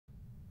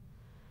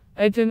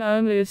I can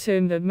only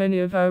assume that many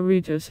of our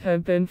readers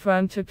have been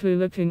frantically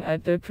looking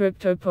at their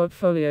crypto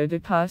portfolio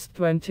the past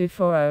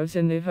 24 hours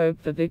in the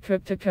hope that the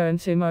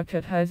cryptocurrency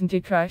market hasn't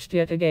crashed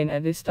yet again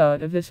at the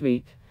start of this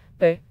week.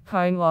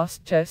 Bitcoin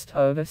lost just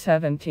over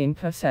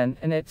 17%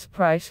 in its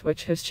price,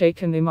 which has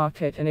shaken the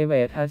market in a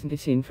way it hasn't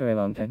seen for a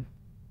long time.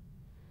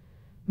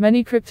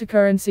 Many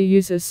cryptocurrency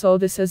users saw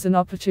this as an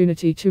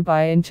opportunity to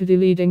buy into the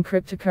leading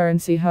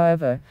cryptocurrency.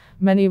 However,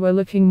 many were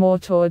looking more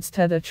towards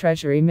Tether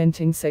Treasury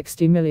minting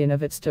 60 million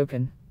of its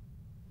token.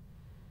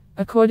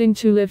 According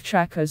to live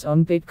trackers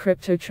on big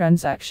crypto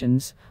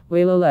transactions,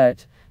 Whale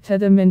Alert,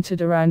 Tether minted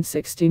around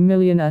 60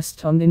 million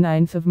USD on the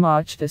 9th of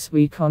March this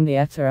week on the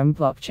Ethereum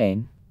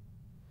blockchain.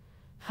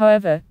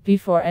 However,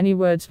 before any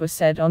words were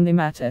said on the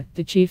matter,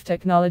 the chief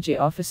technology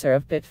officer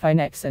of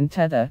Bitfinex and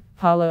Tether,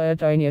 Paulo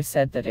Ordonho,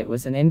 said that it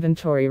was an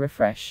inventory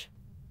refresh.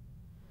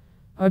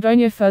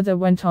 Ordonho further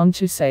went on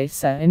to say,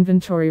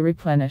 inventory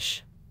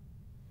replenish.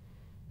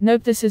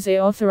 Note this is a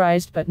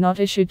authorized but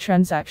not issued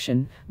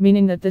transaction,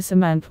 meaning that this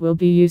amount will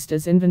be used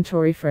as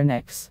inventory for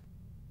next.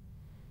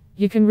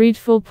 You can read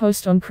full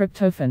post on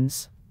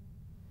CryptoFans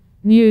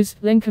News,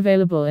 link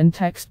available in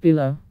text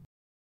below.